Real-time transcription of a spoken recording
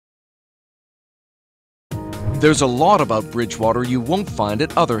There's a lot about Bridgewater you won't find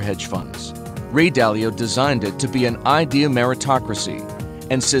at other hedge funds. Ray Dalio designed it to be an idea meritocracy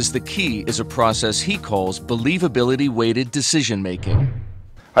and says the key is a process he calls believability-weighted decision-making.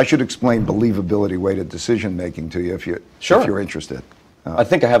 I should explain believability-weighted decision-making to you if you're interested. I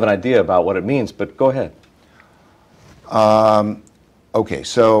think I have an idea about what it means, but go ahead. Okay,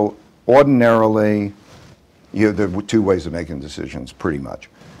 so ordinarily, there are two ways of making decisions, pretty much.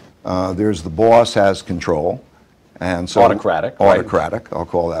 There's the boss has control, and so autocratic. Autocratic, right? I'll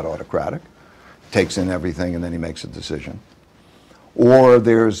call that autocratic. Takes in everything and then he makes a decision. Or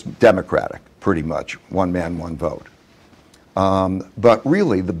there's democratic, pretty much, one man, one vote. But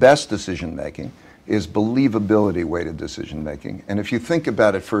really, the best decision-making is believability-weighted decision-making. And if you think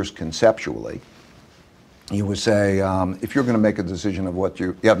about it first conceptually, you would say, if you're going to make a decision of what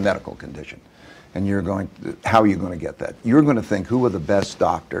you have a medical condition, and you're going to, how are you going to get that? You're going to think, who are the best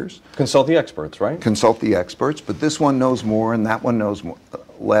doctors? Consult the experts, right? Consult the experts, but this one knows more and that one knows more,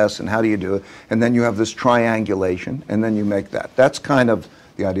 less, and how do you do it? And then you have this triangulation, and then you make that. That's kind of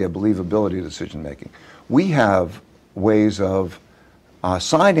the idea of believability decision-making. We have ways of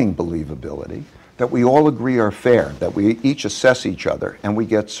assigning believability that we all agree are fair, that we each assess each other, and we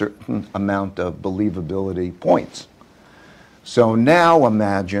get certain amount of believability points. So now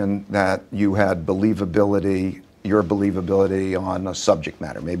imagine that you had believability, your believability on a subject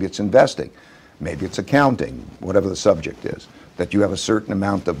matter. Maybe it's investing, maybe it's accounting, whatever the subject is, that you have a certain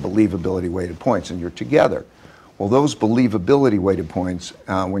amount of believability weighted points and you're together. Well, those believability weighted points,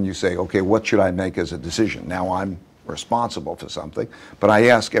 when you say, okay, what should I make as a decision? Now I'm responsible for something, but I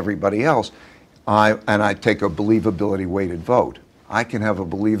ask everybody else, and I take a believability weighted vote. I can have a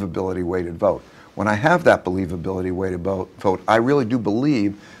believability weighted vote. When I have that believability weighted vote, I really do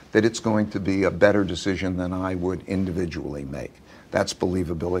believe that it's going to be a better decision than I would individually make. That's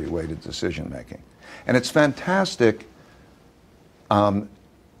believability weighted decision making. And it's fantastic when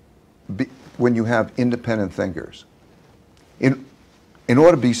you have independent thinkers. In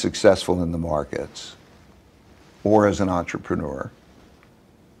order to be successful in the markets or as an entrepreneur,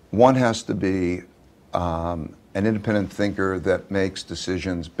 one has to be an independent thinker that makes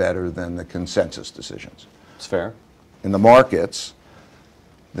decisions better than the consensus decisions. It's fair. In the markets,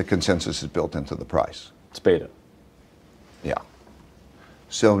 the consensus is built into the price. It's beta. Yeah.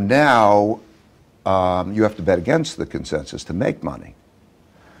 So now you have to bet against the consensus to make money.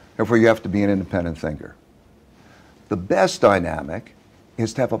 Therefore, you have to be an independent thinker. The best dynamic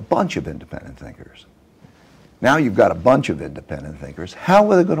is to have a bunch of independent thinkers. Now you've got a bunch of independent thinkers. How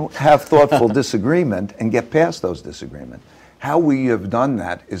are they going to have thoughtful disagreement and get past those disagreements? How we have done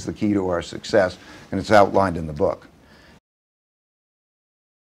that is the key to our success, and it's outlined in the book.